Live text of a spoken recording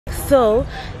So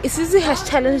Isuzu has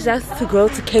challenged us to go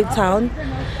to Cape Town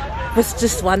with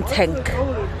just one tank.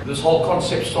 This whole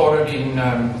concept started in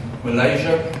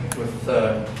Malaysia with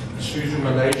Isuzu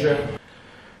Malaysia.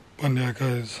 One day,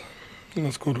 guys,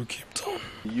 let's go to Cape Town.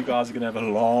 You guys are going to have a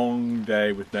long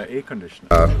day with no air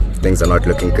conditioner. Things are not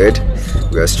looking good.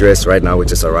 We are stressed right now. We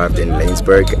just arrived in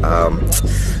Johannesburg.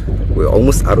 We're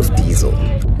almost out of diesel.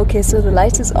 Okay, so the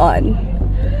light is on.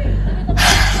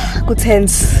 Good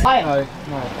tense. Hi.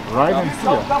 Ryan and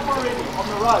Siza. On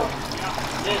the road.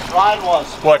 Yes, Ryan was.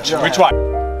 What? Which one?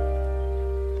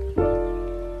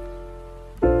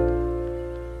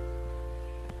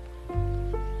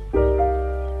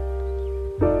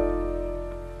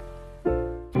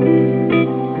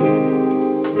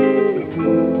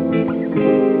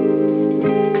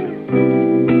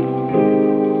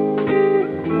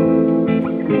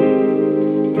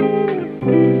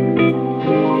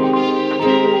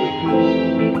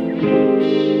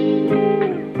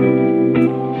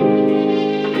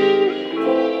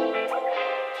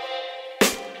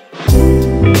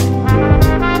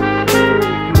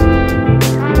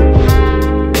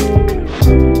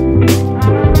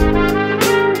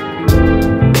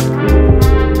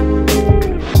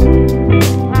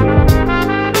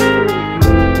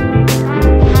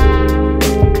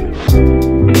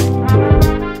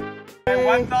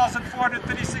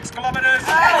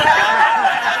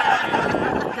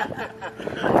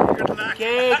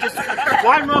 Okay, just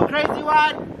one more crazy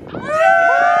one.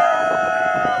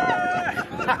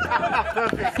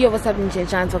 Yo, what's up,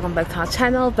 Giants? Welcome back to our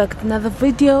channel, back with another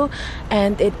video,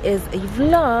 and it is a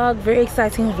vlog, very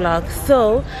exciting vlog.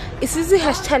 So Isuzu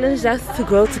has challenged us to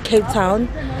go to Cape Town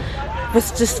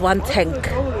with just one tank.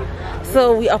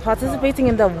 So we are participating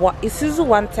in the Isuzu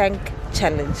one tank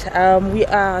challenge. We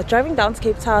are driving down to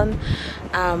Cape Town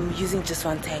using just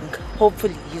one tank,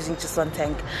 hopefully using just one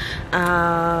tank.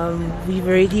 We've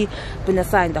already been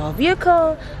assigned our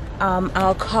vehicle.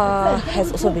 Our car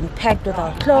has also been packed with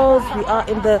our clothes. We are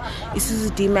in the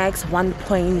Isuzu D-MAX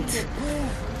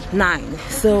 1.9.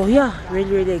 So yeah,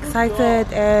 really excited,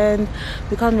 and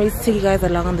we can't wait to take you guys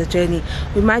along on the journey.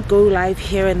 We might go live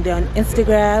here and there on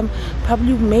Instagram,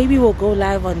 maybe we'll go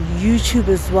live on YouTube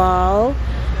as well.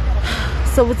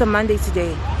 So it's a Monday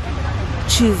today,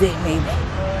 Tuesday maybe,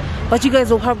 but you guys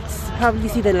will probably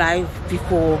see the live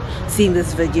before seeing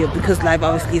this video, because live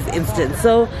obviously is instant.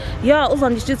 So yeah,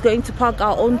 Mzwandile is just going to park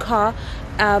our own car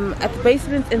at the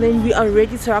basement, and then we are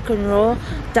ready to rock and roll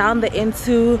down the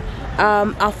N2.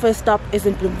 Our first stop is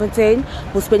in Bloemfontein.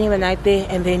 We're spending the night there,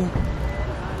 and then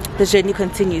the journey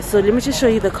continues. So let me just show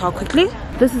you the car quickly.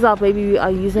 This is our baby. We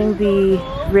are using the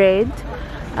red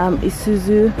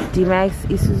Isuzu D-MAX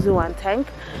Isuzu one tank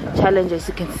challenge. As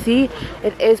you can see,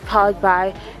 it is powered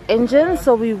by engine,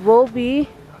 so we will be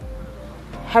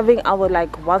having our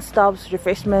like one stops,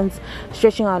 refreshments,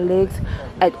 stretching our legs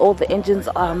at all the engines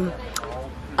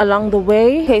along the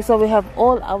way. Okay, so we have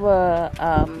all our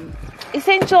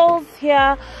essentials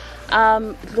here.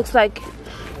 It looks like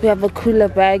we have a cooler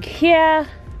bag here.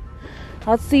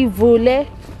 Let's see, vule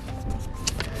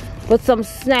with some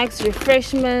snacks,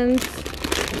 refreshments.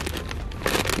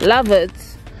 Love it.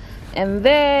 And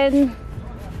then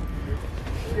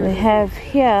we have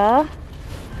here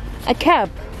a cap.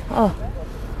 Oh,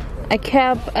 a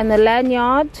cap and a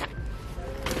lanyard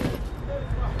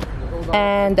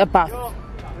and a buff.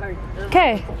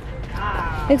 Okay,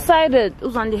 excited.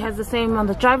 Mzwandile has the same on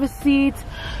the driver's seat,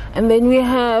 and then we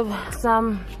have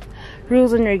some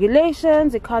rules and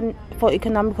regulations for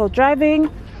economical driving.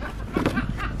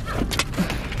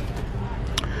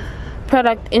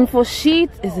 Product info sheet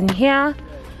is in here,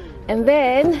 and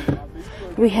then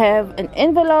we have an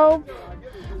envelope.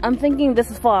 I'm thinking this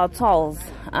is for our tolls.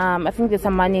 I think there's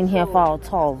some money in here for our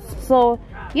tolls. So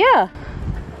yeah,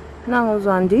 now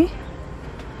Mzwandile,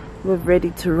 we're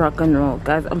ready to rock and roll,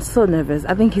 guys. I'm so nervous.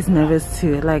 I think he's nervous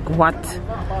too. Like, what?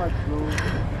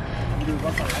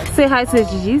 Say hi to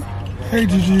Gigi's. Hey,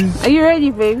 Gigi's. Are you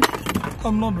ready, babe?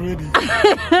 I'm not ready.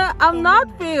 I'm not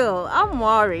Phil. I'm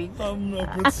worried. I'm a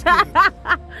bit scared.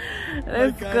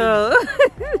 Let's go.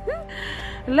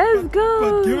 Let's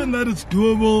go. But given that it's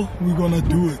doable, we're gonna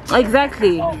do it.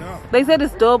 Exactly. Yeah. They said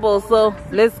it's doable, so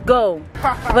let's go.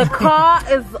 The car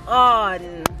is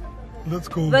on. Let's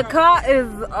go. The car is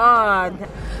on.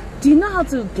 Do you know how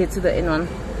to get to the N1?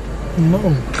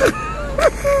 No.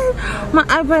 My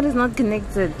iPad is not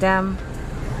connected, damn.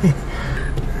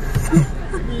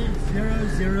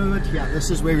 0, yeah, this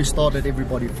is where we started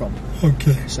everybody from.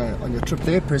 Okay. So on your trip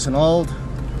there, press and hold.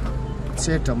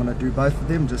 Set. I'm gonna do both of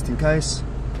them just in case.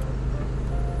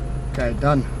 Okay,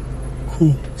 done.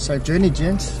 Cool. Safe journey,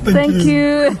 gents. Thank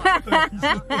you.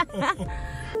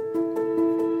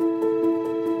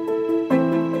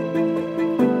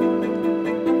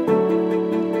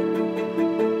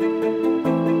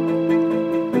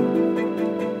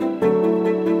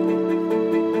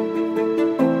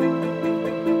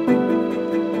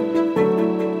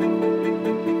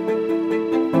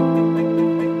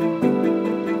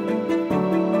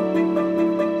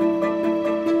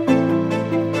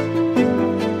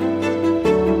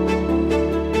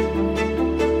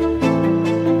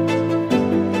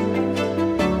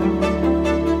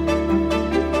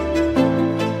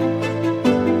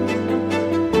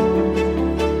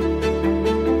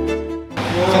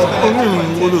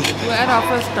 our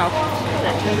first stop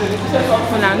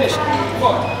for lunch.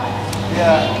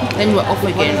 Then we're off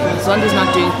again. Mzwandile's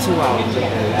not doing too well.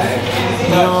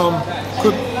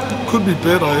 Could be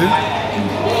better,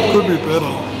 eh? Could be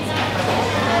better.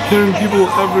 Hearing people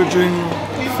averaging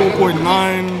 4.9,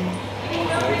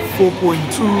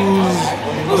 4.2s.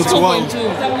 That's wild.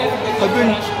 I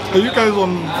think, are you guys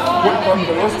on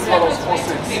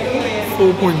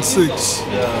 4.6?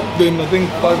 Then I think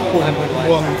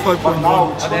 5.1, 5.1.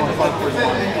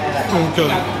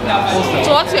 Okay.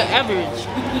 So what's your average?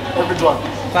 Average one.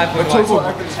 5.1. Total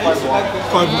average is 5.1.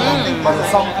 5.1. But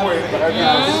at some point, the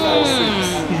average is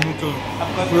 4.6. Okay.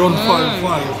 We're on 5.5.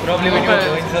 Probably when you're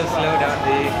going so slow down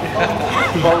there.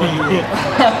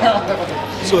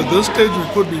 So at this stage we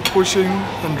could be pushing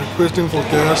and requesting for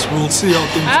gas. We'll see how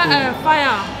things go.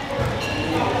 Fire.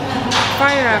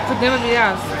 Fire could never be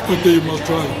us. Okay, you must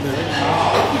try it there.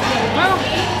 Well,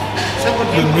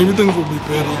 Then maybe things will be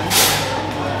better.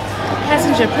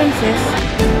 passenger princess.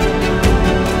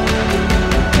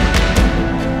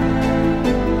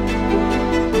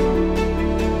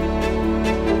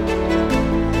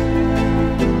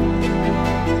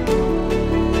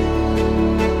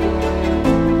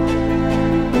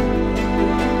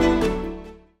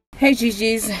 Hey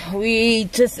GGs, we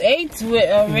just ate.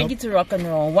 We're ready to rock and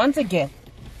roll once again.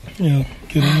 Yeah,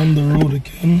 getting on the road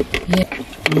again. Yeah.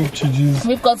 Oh, GGs.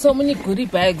 We've got so many goodie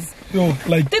bags. Yo,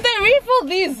 like, Did they refill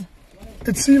these?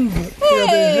 it seems that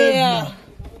they have.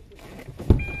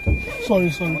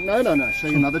 Sorry. No. Show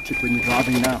you another trick when you're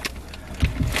driving now.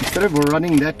 Instead of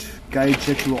running that gauge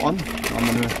that you were on, I'm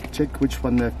going to check which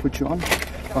one they've put you on.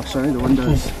 Oh, sorry, the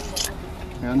windows.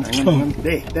 Hang on.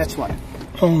 There, that's one.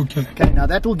 Oh, okay. Okay, now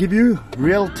that will give you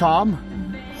real time.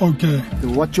 Okay.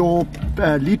 What your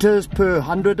liters per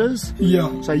 100 is.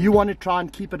 Yeah. So you want to try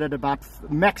and keep it at about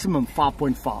maximum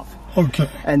 5.5. Okay.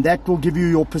 And that will give you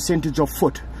your percentage of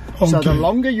foot. So the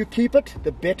longer you keep it,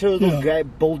 the better it'll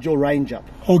build your range up.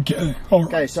 Okay. All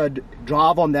right. Okay, so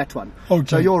drive on that one. Okay.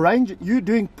 So your range, you're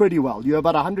doing pretty well. You're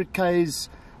about 100 k's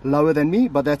lower than me,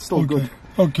 but that's still good.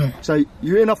 Okay. So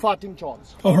you're in a fighting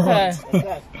chance. All right.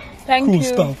 Thank Cool you.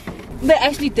 stuff. They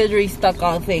actually did restock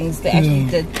our things. They actually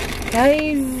did.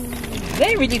 Guys,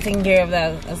 they're really taking care of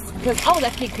that. Because I was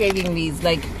actually craving these.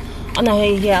 Like, on the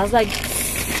way here, I was like,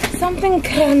 something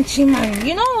crunchy, man.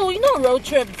 You know, road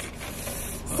trips.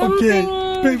 Something.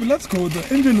 Okay, baby, let's go. The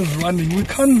engine is running. We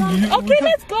can't.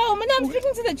 Let's go. Man, I'm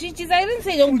speaking to the GGs. I didn't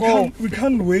say don't go. We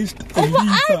can't waste a I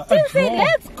liter. didn't say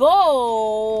let's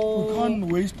go. We can't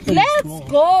waste a Let's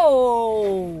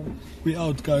go. We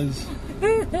out, guys.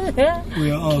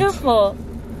 We are out. Careful.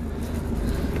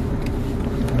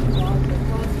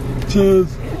 Cheers.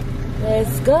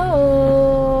 Let's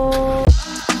go.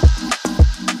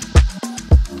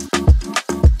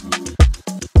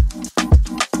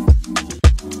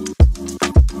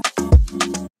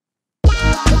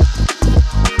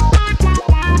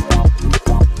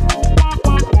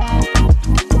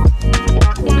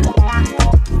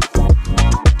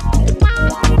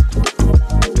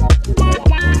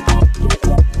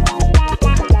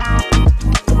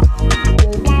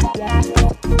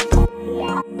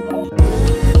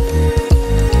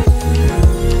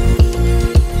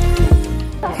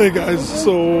 Hey guys,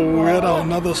 so we're at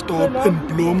another stop in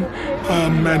Bloem,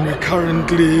 and we're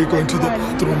currently going to the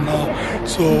bathroom now.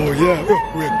 So yeah,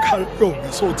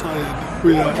 we're so tired.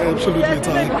 We are absolutely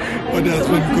tired, but it has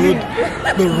been good.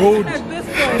 The road,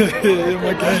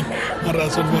 my gang, but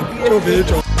that's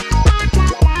been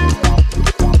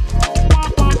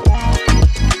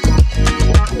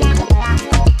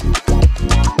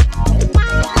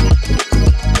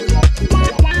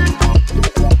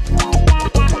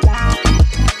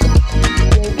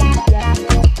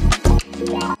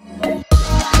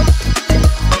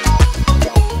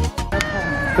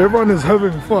Everyone is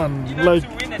having fun. Like,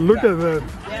 look at that.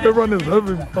 Everyone is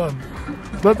having fun.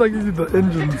 That's actually the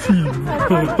engine team.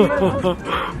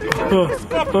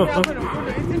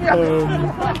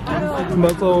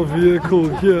 That's our vehicle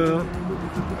here.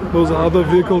 Those are other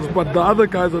vehicles, but the other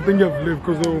guys I think have left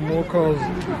because there were more cars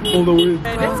all the way.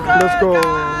 Let's go.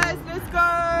 Guys, let's go.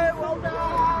 Well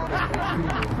done.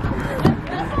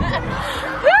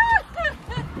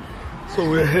 So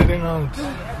we're heading out.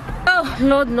 Oh,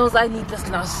 Lord knows I need this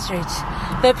last stretch.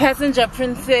 The passenger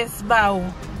princess bow.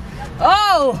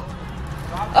 Oh,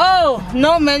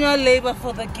 no manual labor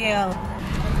for the girl.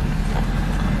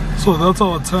 So that's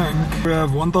our tank. We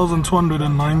have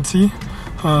 1,290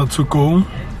 to go.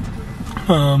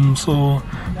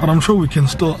 But I'm sure we can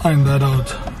still iron that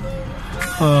out.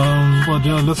 But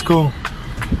yeah, let's go.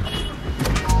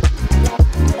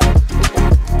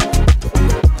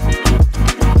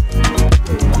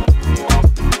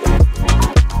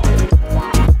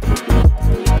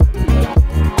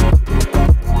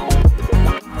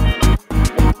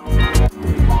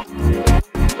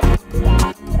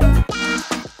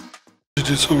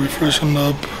 Gigi, so we freshened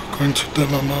up, going to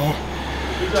dinner now,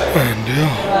 and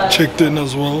yeah, checked in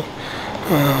as well,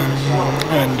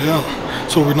 and yeah,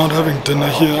 so we're not having dinner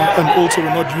here, and also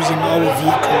we're not using our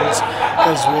vehicles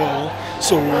as well,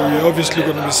 so we're obviously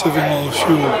going to be saving our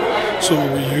fuel, so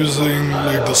we're using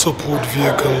like the support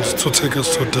vehicles to take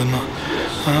us to dinner.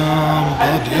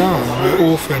 But yeah,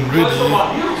 we're off and ready.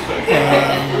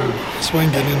 So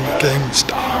I'm getting my game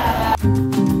started.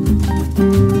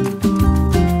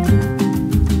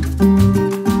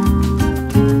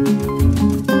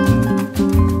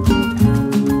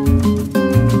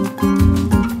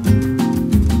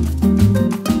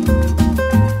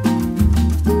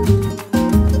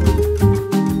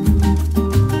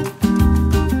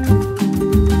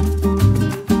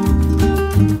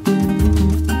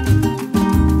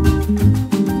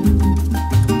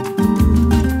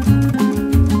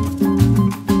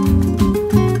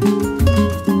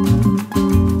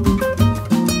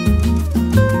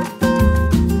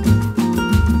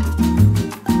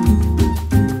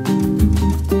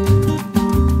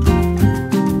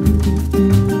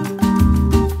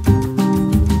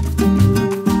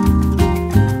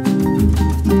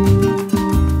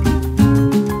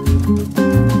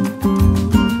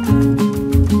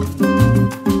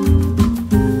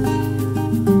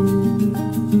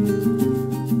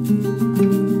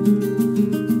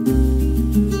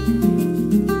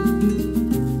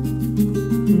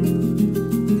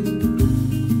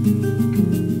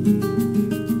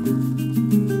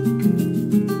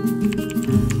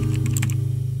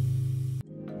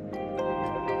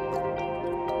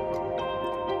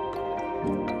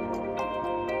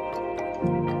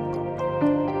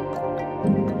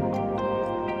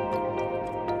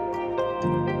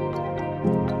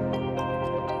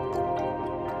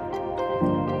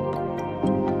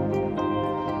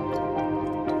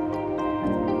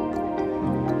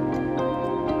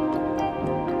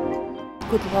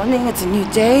 Good morning, it's a new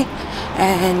day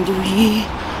and we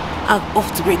are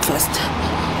off to breakfast.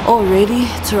 All ready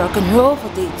to rock and roll for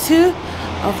day 2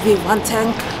 of the 1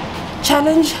 tank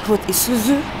challenge with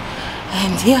Isuzu.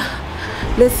 And yeah,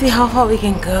 let's see how far we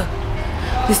can go.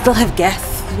 We still have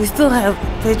gas, we still have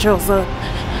petrol, so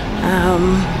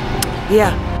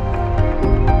yeah.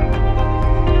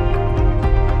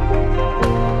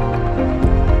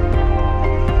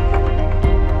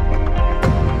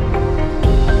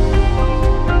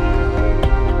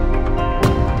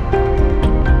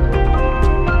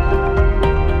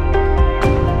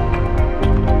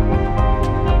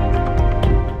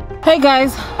 Hey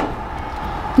guys,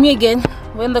 me again.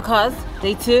 We're in the cars,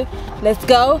 day 2. Let's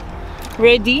go.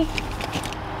 Ready?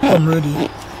 I'm ready.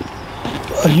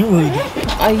 Are you ready?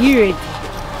 Are you ready?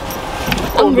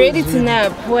 I'm ready to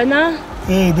nap. Wena?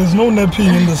 Hey, there's no napping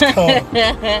in this car.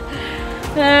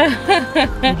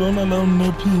 You don't allow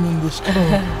napping in this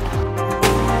car.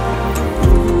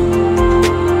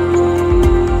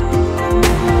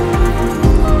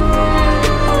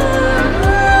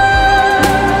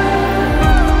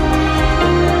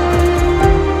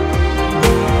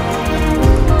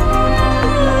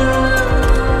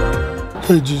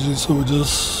 Hey Gigi, so we're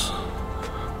just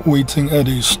waiting at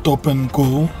a stop and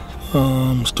go,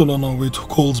 still on our way to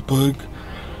Colesberg,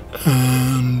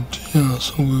 and yeah,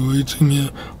 so we're waiting here.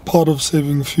 Part of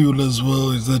saving fuel as well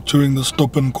is that during the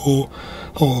stop and go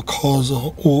our cars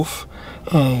are off.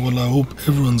 Well, I hope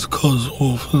everyone's cars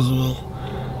off as well,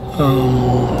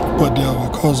 but yeah, our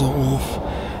cars are off,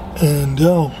 and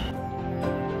yeah.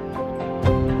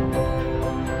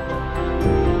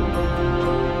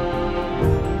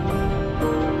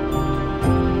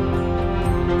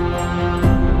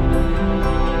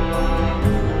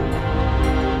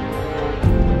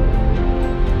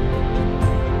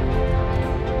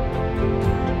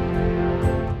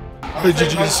 Hey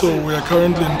Gigi, so we are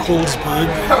currently in Colesberg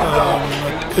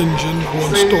at Engine,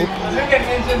 one stop.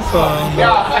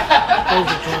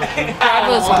 That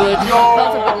was good. It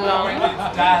felt a bit long,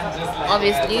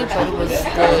 obviously, but it was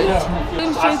good.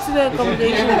 Going straight to the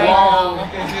accommodation right now,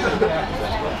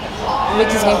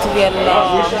 which is going to be a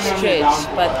long stretch,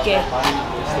 but okay,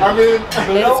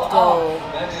 let's go.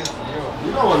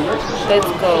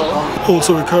 Let's go. Also,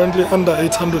 we're currently under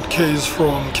 800 k's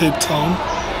from Cape Town.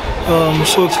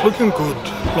 So it's looking good.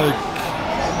 Like,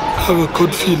 I have a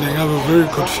good feeling, I have a very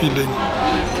good feeling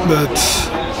that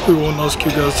we won't ask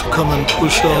you guys to come and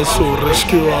push us or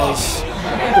rescue us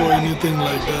or anything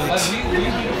like that.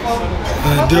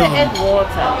 And add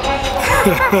water.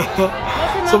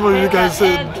 some of you guys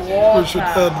said we should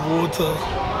add water.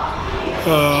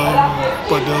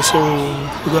 But yeah, so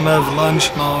we're gonna have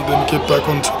lunch now, then get back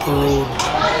onto the road.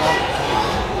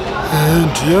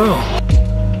 And yeah.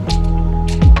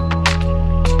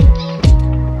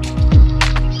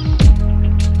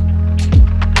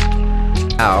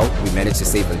 Now we managed to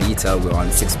save a liter. We're on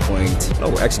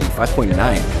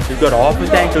 5.9. We've got half a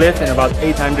tank left and about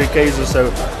 800 k's or so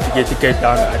to get to Cape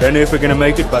Town. I don't know if we're gonna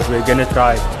make it, but we're gonna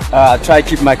try. Try to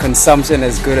keep my consumption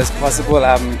as good as possible.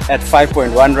 I'm at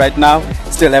 5.1 right now.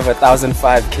 Still have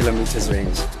 1,005 kilometers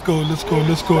range. Let's go. Let's go.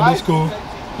 Let's go. Let's go.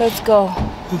 Let's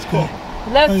go.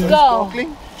 Let's go.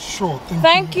 Sure.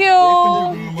 Thank you.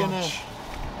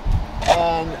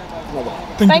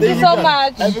 Thank you so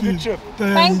much. Have a good trip.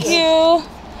 Thank you.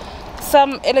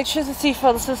 Some electricity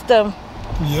for the system.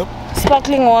 Yep.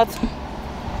 Sparkling water.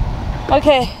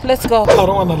 Okay, let's go. I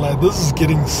don't want to lie, this is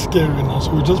getting scary now.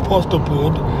 So we just passed a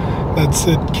board that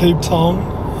said Cape Town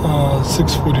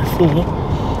 6:44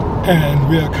 and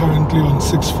we are currently on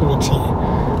 6:40.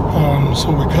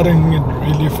 So we're cutting it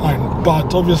really fine,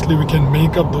 but obviously we can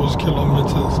make up those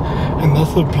kilometers, and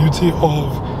that's the beauty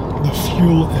of the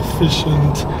fuel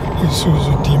efficient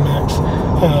Isuzu D-MAX,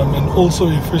 and also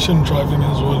efficient driving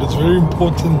as well. It's very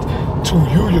important to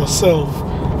you yourself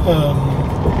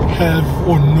have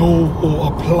or know or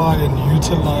apply and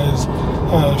utilize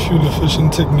fuel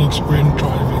efficient techniques when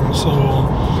driving. So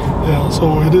yeah,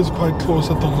 so it is quite close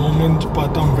at the moment,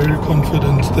 but I'm very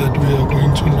confident that we are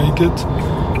going to make it.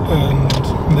 And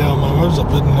yeah, my wife's a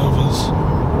bit nervous,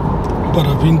 but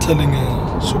I've been telling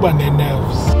her suba ne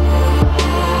nerves.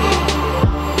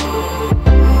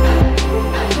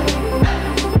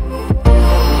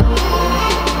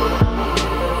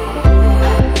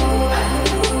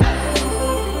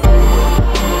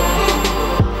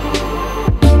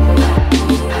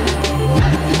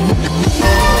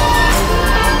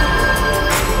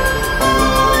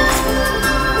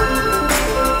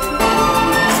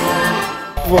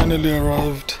 Finally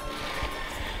arrived.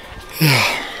 Yeah,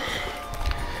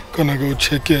 gonna go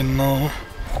check in now.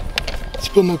 It's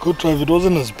been a good drive. It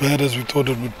wasn't as bad as we thought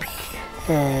it would be,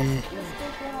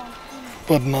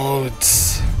 but now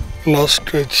it's last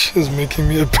stretch is making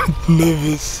me a bit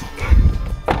nervous.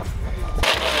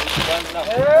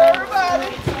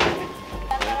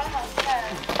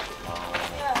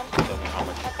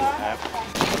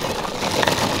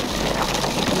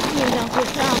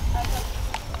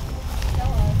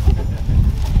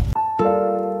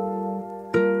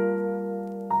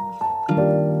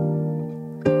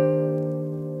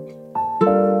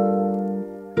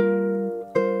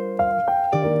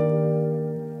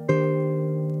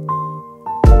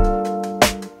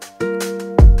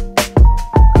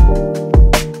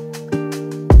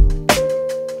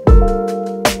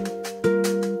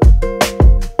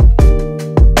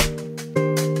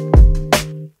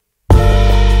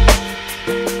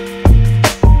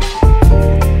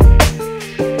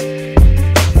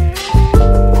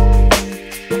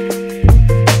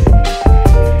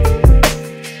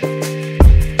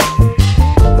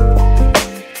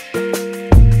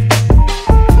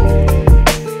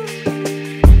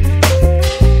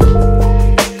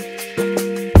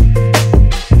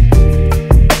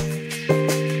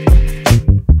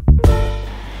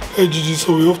 Hey Gigi,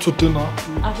 so we're off to dinner.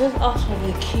 I just asked for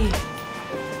the key.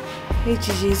 Hey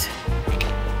Gigi's.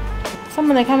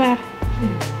 Someone come here.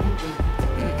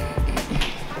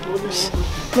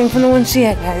 Bring for no one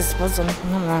here, guys. What's on?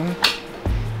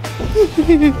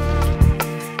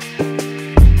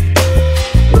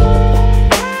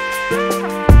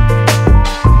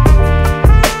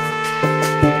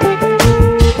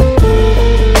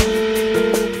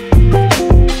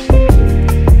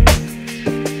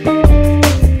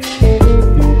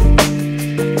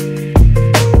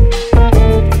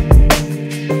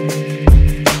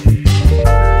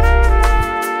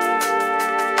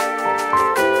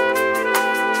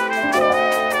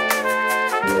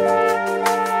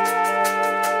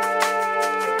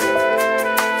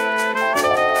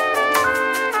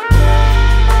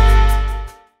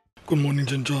 Good morning,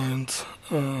 Giants.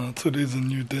 Today's a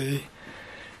new day.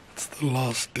 It's the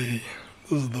last day.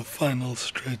 This is the final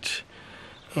stretch.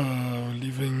 We're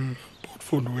leaving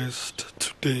Port West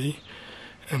today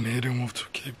and heading off to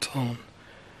Cape Town.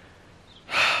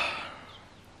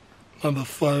 Another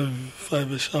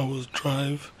five-ish hours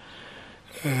drive,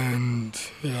 and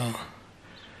yeah,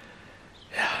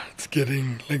 it's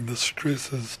getting like the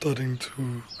stress is starting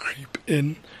to creep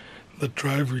in. The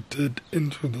drive we did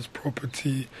into this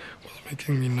property was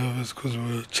making me nervous because we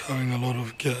were chowing a lot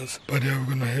of gas. But yeah, we're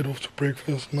gonna head off to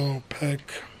breakfast now,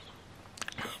 pack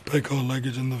our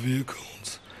luggage in the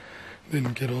vehicles,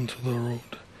 then get onto the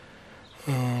road.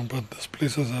 But this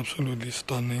place is absolutely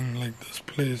stunning. Like this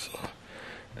place,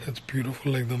 it's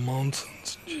beautiful, like the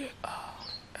mountains.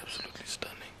 Absolutely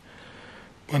stunning.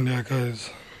 But yeah,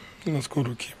 guys, let's go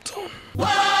to Cape Town.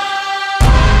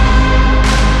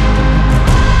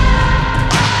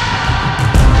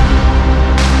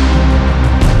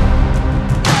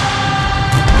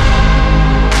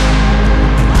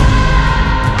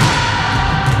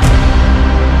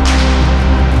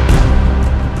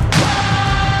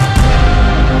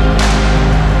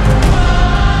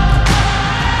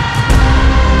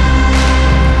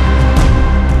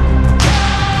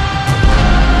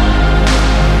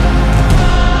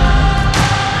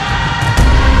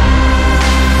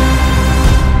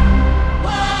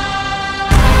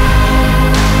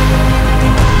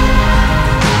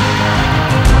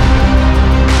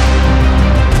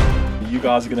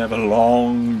 guys are going to have a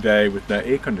long day with no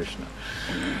air conditioner.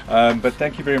 But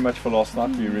thank you very much for last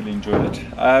night. We really enjoyed it.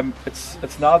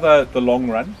 It's now the long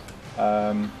run.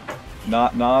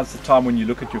 Now is the time when you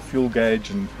look at your fuel gauge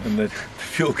and the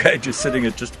fuel gauge is sitting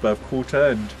at just above quarter,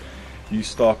 and you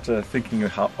start thinking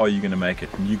of how are you going to make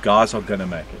it, and you guys are going to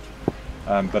make it.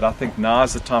 But I think now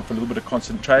is the time for a little bit of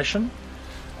concentration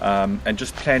and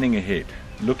just planning ahead,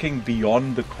 looking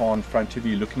beyond the car in front of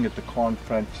you, looking at the car in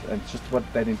front, and just what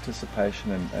that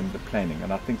anticipation and the planning.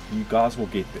 And I think you guys will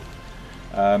get there.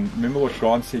 Remember what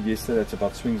Grant said yesterday, it's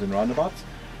about swings and roundabouts.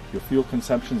 Your fuel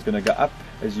consumption is going to go up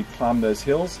as you climb those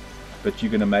hills, but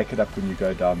you're going to make it up when you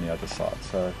go down the other side.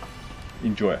 So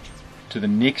enjoy it. To the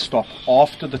next stop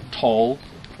after the toll,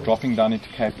 dropping down into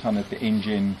Cape Town at the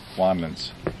NGN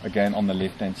Winelands, again on the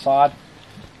left hand side,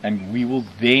 and we will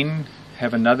then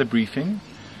have another briefing,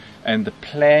 and the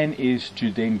plan is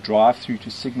to then drive through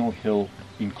to Signal Hill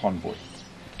in convoy,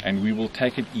 and we will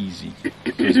take it easy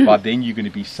because by then you're going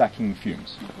to be sucking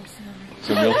fumes.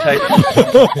 So we'll take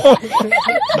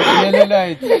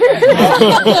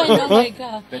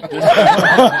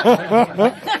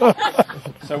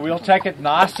So we'll take it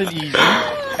nice and easy,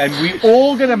 and we're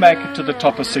all going to make it to the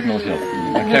top of Signal Hill,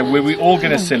 okay, where we're all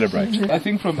going to celebrate. I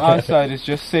think from our side it's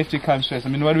just safety comes first. I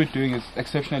mean, what we're doing is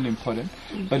exceptionally important,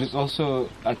 but it's also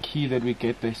a key that we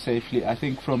get there safely. I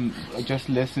think from just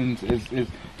lessons is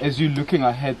as you're looking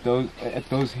ahead at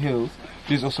those hills,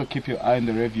 please also keep your eye in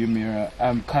the rearview mirror.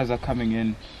 Cars are coming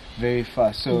in very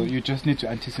fast, so you just need to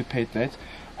anticipate that.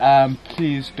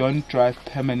 Please don't drive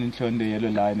permanently on the yellow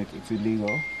line. It's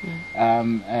illegal,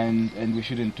 and we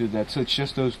shouldn't do that. So it's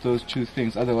just those two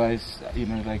things. Otherwise, you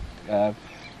know, like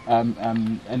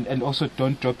and also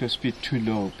don't drop your speed too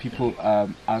low. People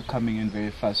are coming in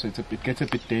very fast, so it gets a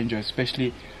bit dangerous,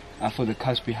 especially for the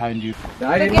cars behind you.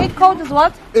 The gate code is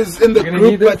what? Is in the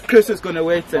group, but Chris is gonna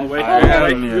wait and wait.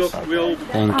 Thank you.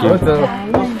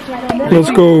 Let's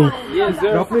go.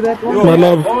 My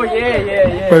love. Oh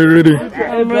yeah. Are you ready?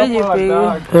 I'm ready, baby.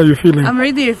 How are you feeling? I'm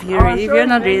ready if you're ready. If you're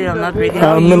not ready, I'm not ready.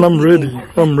 I'm ready.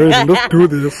 I'm ready. Let's do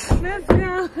this. Let's go.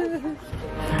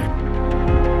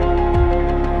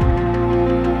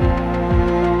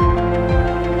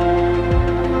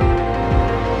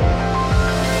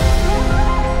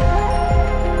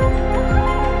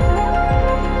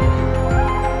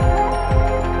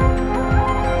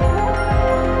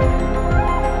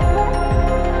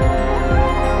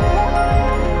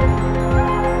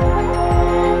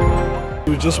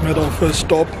 We just made our first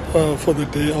stop for the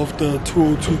day of the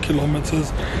 202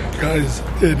 kilometers. Guys,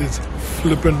 it is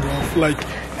flipping rough. Like,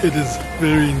 it is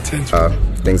very intense.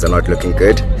 Things are not looking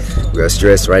good. We are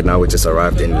stressed right now. We just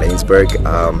arrived in Johannesburg.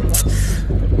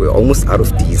 We're almost out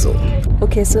of diesel.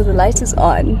 Okay, so the light is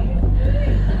on.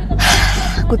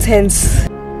 Good tense.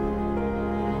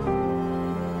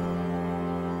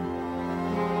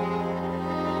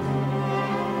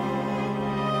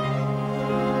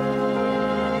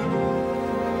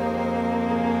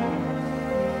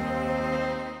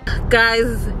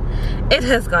 Guys, it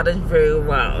has gotten very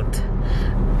wild.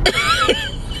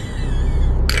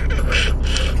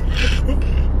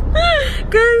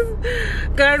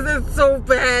 guys, it's so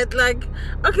bad. Like,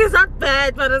 okay, it's not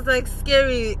bad, but it's like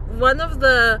scary. One of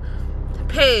the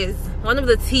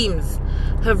teams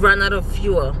have run out of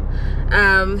fuel.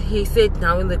 He said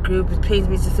now in the group, it pains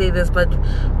me to say this, but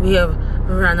we have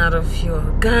run out of fuel.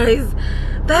 Guys,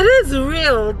 that is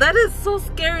real. That is so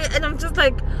scary. And I'm just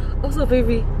like, also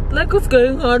baby, like, what's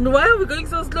going on? Why are we going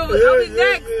so slow? Are we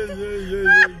next?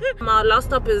 Our last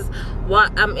stop is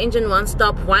engine one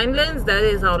stop Winelands. That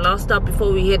is our last stop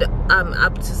before we head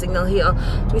up to Signal Hill.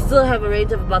 We still have a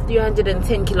range of about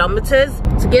 310 kilometers.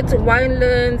 To get to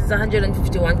Winelands is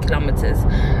 151 kilometers,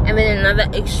 and then another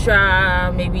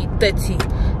extra maybe 30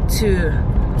 to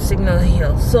Signal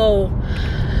Hill. So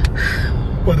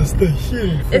But it's the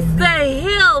hill for it's me. the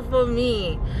hill for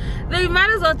me. They might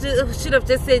as well should have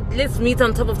just said, let's meet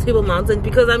on top of Table Mountain,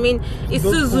 because I mean,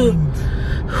 Isuzu.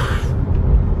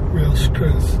 We are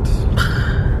stressed.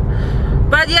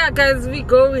 But yeah, guys, we're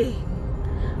going.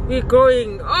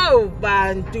 Oh,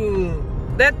 Bantu,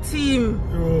 that team.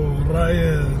 Oh,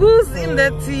 Ryan. Who's in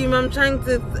that team? I'm trying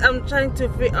to.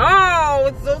 Oh,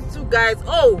 it's those two guys.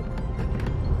 Oh,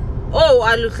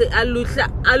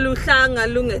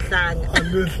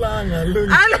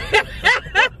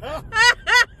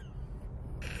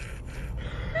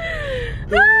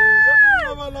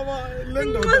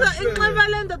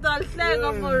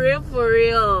 for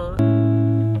real.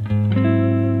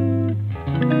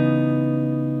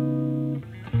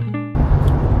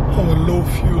 Our low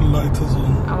fuel light is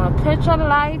on. Our petrol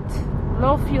light,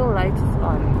 low fuel light is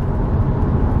on.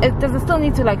 Does it still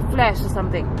need to like flash or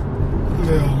something?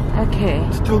 Yeah. Okay.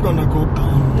 It's still gonna go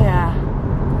down. Yeah.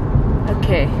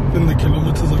 Okay. Then the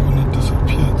kilometers are gonna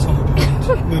disappear at some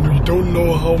point. Then we don't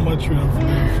know how much we have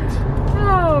left.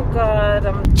 Oh God.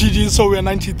 GG, so we are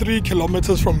 93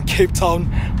 kilometers from Cape Town.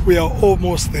 We are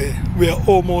almost there. We are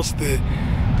almost there.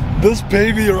 This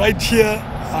baby right here,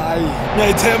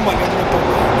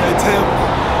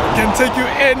 can take you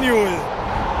anywhere.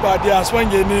 But yeah,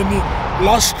 swangeni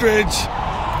last stretch.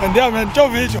 And yeah, man,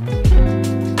 job video.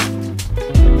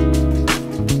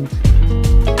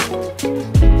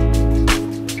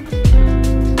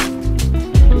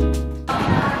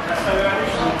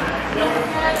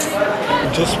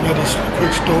 Just made a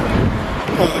quick stop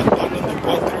down in the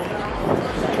bathroom.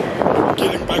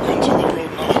 Getting back onto the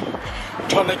road now.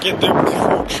 Trying to get there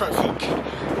before traffic,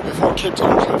 before Cape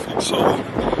Town traffic. So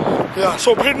yeah,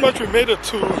 so pretty much we made it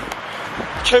to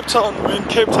Cape Town. We're in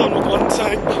Cape Town with one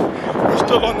tank. We're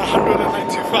still on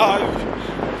 195.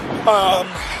 But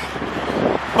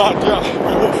yeah,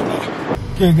 we're off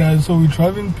now. Okay guys, so we're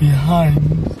driving behind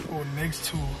or next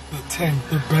to the tank,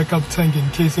 the backup tank, in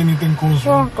case anything goes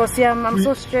wrong. Because yeah, I'm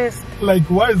so stressed. Like,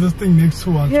 why is this thing next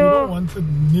to us? We don't want it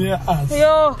near us.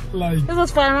 Yo, like, this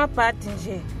was final part.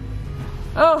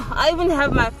 Oh, I even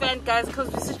have my fan, guys, because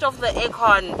we switched off the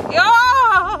aircon. Yo!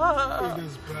 It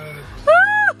is bad.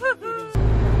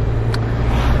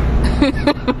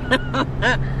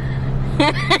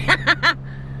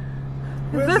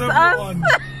 Is this us?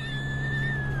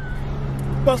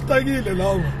 Pastagile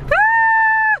now.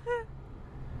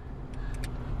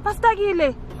 Pastagile?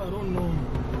 I don't know.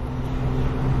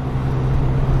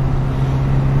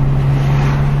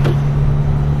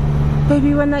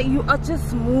 Baby, when you are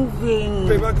just moving.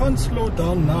 Babe, I can't slow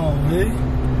down now, eh?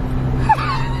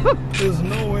 There's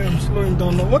no way I'm slowing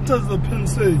down now. What does the pin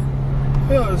say?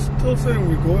 Yeah, it's still saying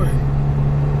we're going.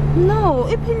 No,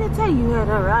 it didn't tell you had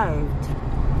arrived.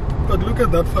 But look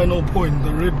at that final point,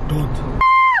 the red dot.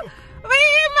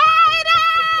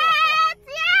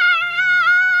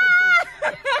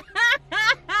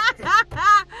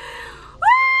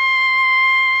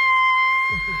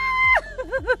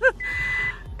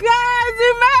 Guys, we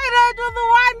made it with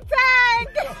one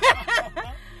tank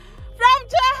from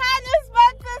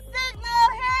Johannesburg to Signal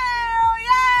Hill.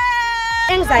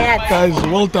 Yay! Guys,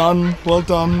 well done, well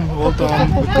done, well done.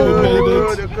 We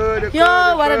made it. Yo,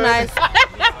 what a nice.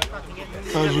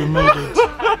 Guys, we made it.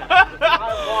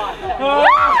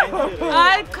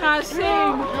 I can't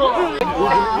sing.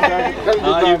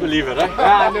 You believe it, eh?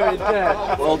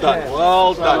 Well done,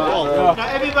 well done, well done. Now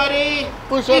everybody,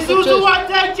 push up the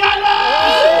chest.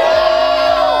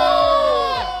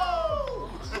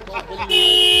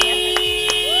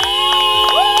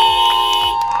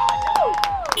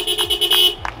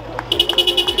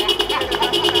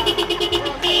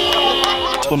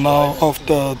 So now,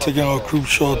 after taking our group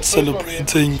shot,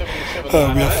 celebrating, we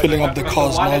are filling up the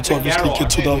cars now to obviously get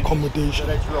to the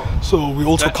accommodation. So we're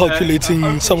also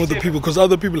calculating some of the people, because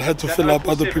other people had to fill up,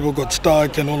 other people got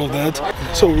stuck and all of that.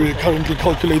 So we're currently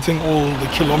calculating all the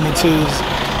kilometers,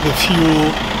 the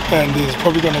fuel, and there's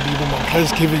probably going to be more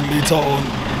price giving later on.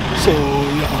 So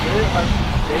yeah.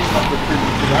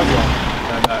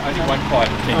 Only one car.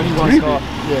 Only one car.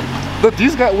 Yeah. But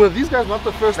these guys, were these guys not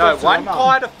the first No, ones? one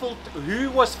car had a full. Who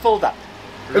was filled up?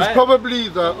 It's probably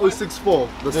the 064,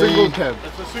 the single cab.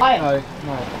 Ryan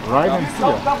and Sia.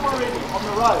 On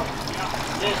the road.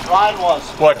 Yes, Ryan was.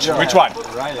 What? Yeah. Which one?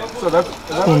 So that's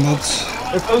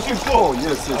It's 064,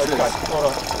 yes.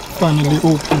 finally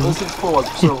open. 064,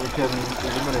 so we can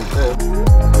eliminate that.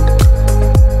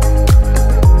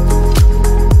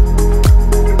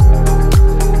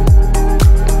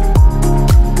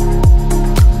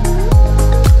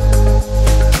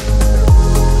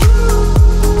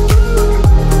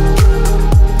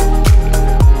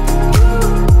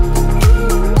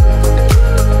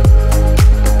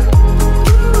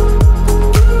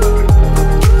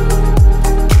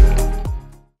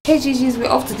 Hey GGs, we're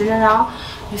off to dinner now.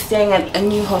 We're staying at a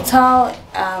new hotel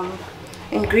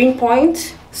in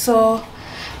Greenpoint. So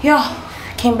yeah,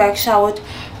 came back, showered,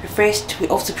 refreshed.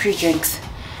 We're off to pre-drinks,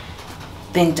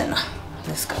 then dinner.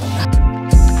 Let's go.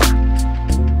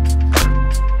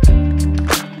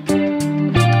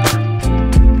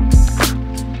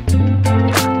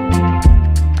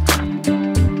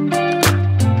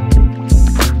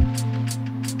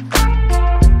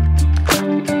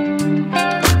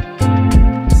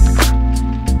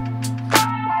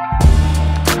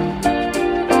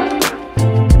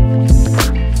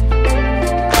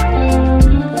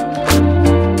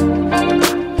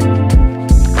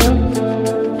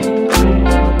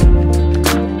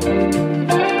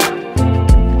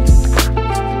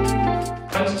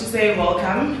 say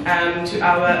welcome to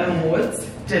our awards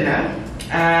dinner.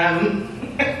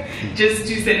 Just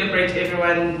to celebrate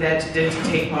everyone that did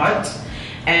take part.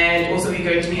 And also we're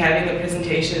going to be having a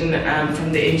presentation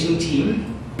from the engine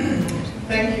team.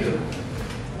 Thank you.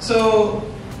 So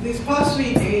these past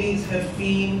 3 days have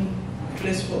been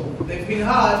blissful. They've been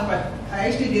hard, but I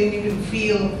actually didn't even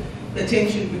feel the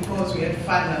tension because we had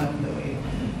fun along the way.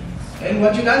 And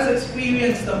what you guys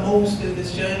experienced the most in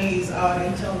this journey is our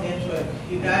Intel network.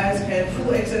 You guys had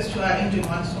full access to our engine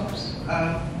one-stops.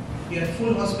 You had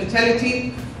full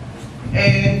hospitality,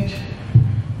 and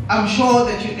I'm sure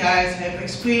that you guys have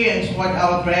experienced what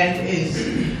our brand is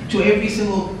to every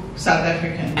single South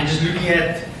African. And just looking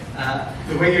at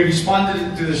the way you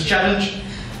responded to this challenge,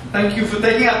 thank you for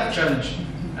taking up the challenge.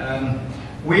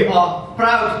 We are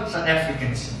proud South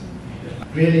Africans.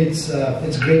 Really, it's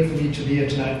great for me to be here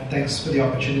tonight. Thanks for the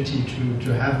opportunity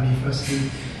to have me, firstly.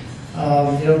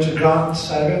 You know, to Grant,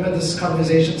 I remember this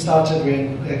conversation started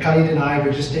when Khalid and I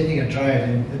were just taking a drive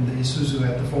in the Isuzu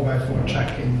at the 4x4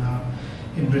 track in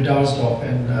Bredasdorp,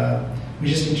 and we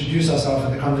just introduced ourselves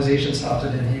and the conversation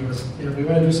started, and he was, you know, we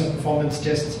want to do some performance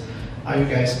tests, are you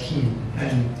guys keen?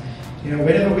 And you know,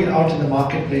 whenever we're out in the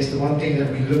marketplace, the one thing that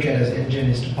we look at as Engine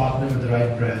is to partner with the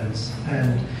right brands,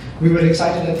 and we were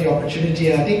excited at the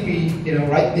opportunity, and I think we, you know,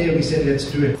 right there we said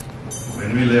let's do it.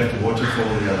 When we left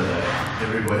Waterfall the other day,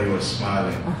 everybody was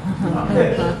smiling.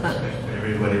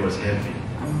 Everybody was happy.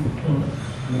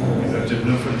 We got to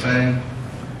Bloemfontein,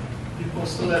 people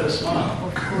still had a smile.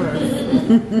 Of course.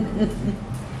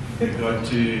 We got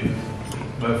to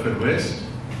Beaufort West.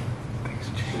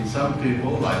 Some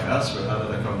people, like us, were out of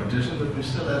the competition, but we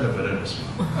still had a bit of a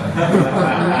smile.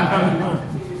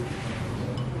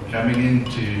 Coming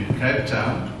into Cape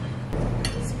Town,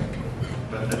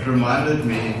 but it reminded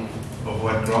me of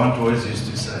what Grant always used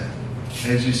to say.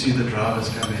 As you see the drivers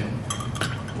come in,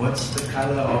 what's the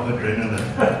color of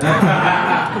adrenaline?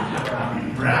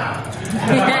 Brown.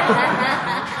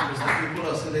 Because the people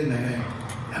are sitting there going,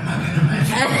 am I going to make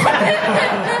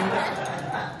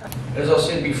it? As I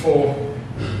said before,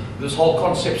 this whole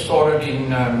concept started in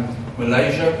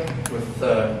Malaysia with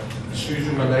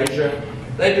Isuzu Malaysia.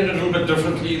 They did it a little bit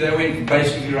differently. They went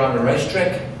basically around a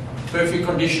racetrack, perfect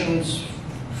conditions,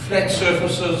 flat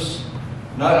surfaces,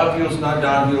 no uphills, no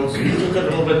downhills. We took it a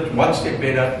little bit, one step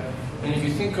better. And if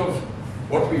you think of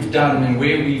what we've done and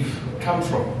where we've come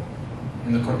from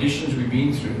and the conditions we've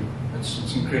been through,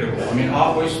 it's incredible. I mean, I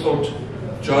always thought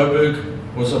Joburg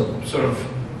was a sort of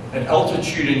at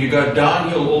altitude and you go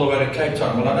downhill all the way to Cape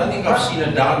Town. Well, I don't think I've seen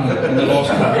a downhill in the last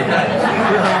couple of days.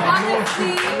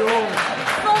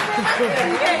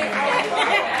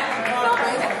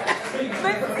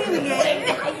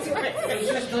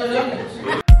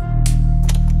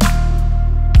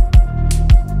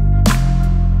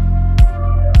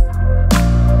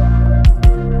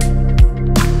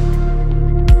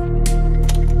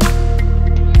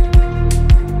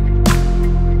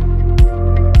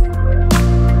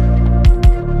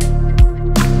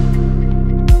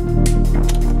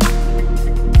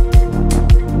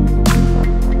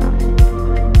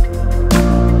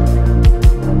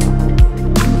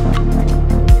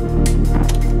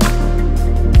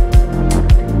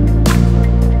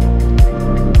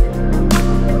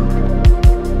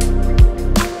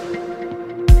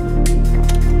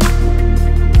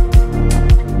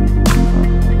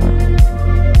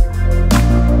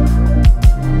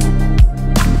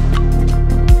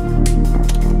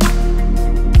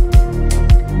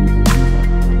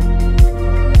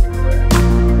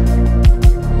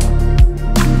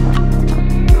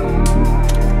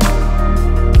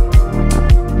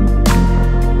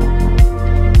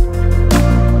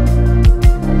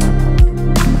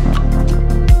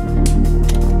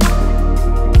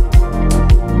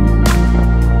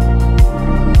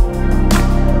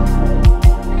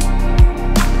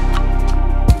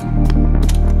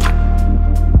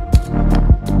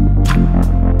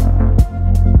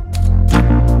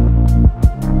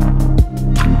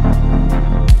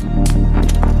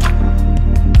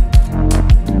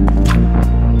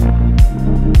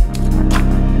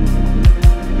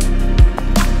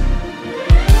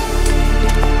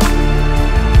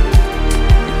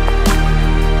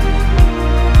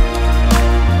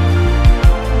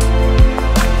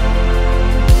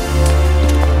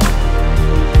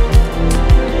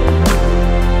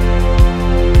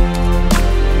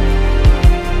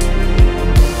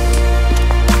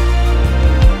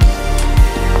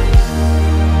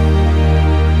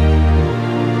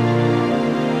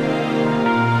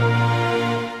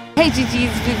 Hey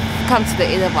GGs, we've come to the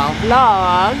end of our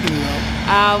vlog.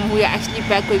 We are actually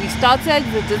back where we started.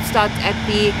 We did start at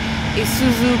the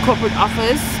Isuzu corporate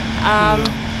office.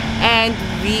 And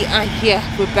we are here.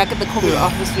 We're back at the corporate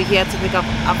office. We're here to pick up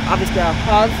obviously our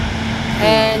cars.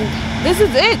 And this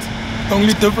is it. The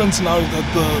only difference now is that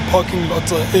the parking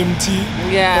lots are empty.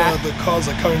 Yeah. The cars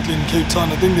are currently in Cape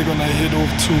Town. I think they're gonna head off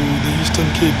to the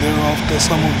Eastern Cape thereafter,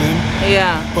 some of them.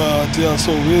 Yeah. But yeah,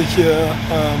 so we're here.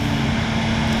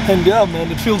 And yeah,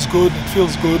 man, it feels good. It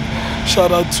feels good.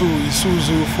 Shout out to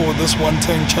Isuzu for this one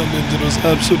tank challenge. It was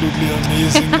absolutely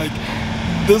amazing. Like,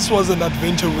 this was an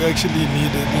adventure we actually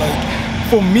needed. Like,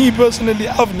 for me personally,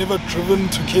 I've never driven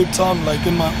to Cape Town like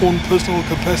in my own personal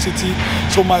capacity.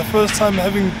 So my first time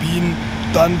having been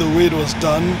done the way it was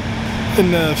done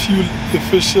in a fuel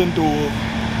efficient or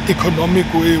economic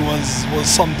way was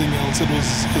something else. It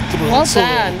was a thrill. Well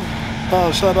done.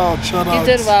 Shout out. You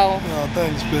did well. Yeah,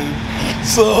 thanks, babe.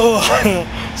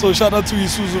 So shout out to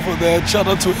Isuzu for that. Shout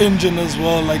out to Engine as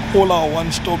well. Like, all our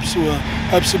one-stops were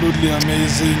absolutely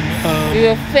amazing. We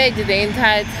were fed the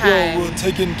entire time. Yeah, we were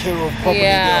taken care of properly.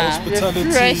 Yeah, The hospitality.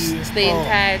 refreshed the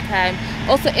entire time.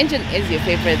 Also, Engine is your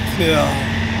favorite. Yeah.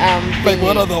 Like,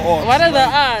 what are the odds? What are the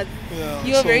odds? Yeah,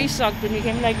 you were very shocked when you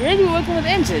came, like, really, we're working with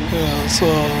Engine? Yeah, so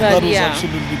that was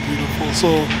absolutely beautiful.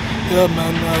 So yeah,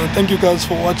 man, thank you guys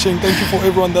for watching. Thank you for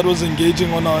everyone that was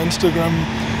engaging on our Instagram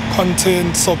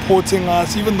content, supporting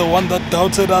us, even the one that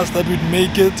doubted us that we'd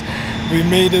make it. We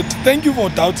made it. Thank you for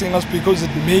doubting us, because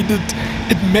it made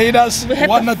us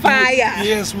want to do it.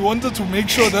 Yes, we wanted to make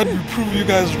sure that we prove you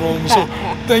guys wrong. So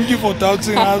thank you for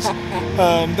doubting us.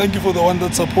 Thank you for the one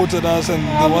that supported us and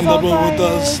the one that were with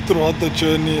us throughout the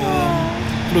journey.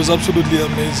 It was absolutely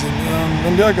amazing.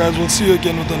 And yeah, guys, we'll see you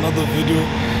again with another video.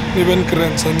 Even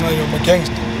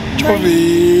Gangster.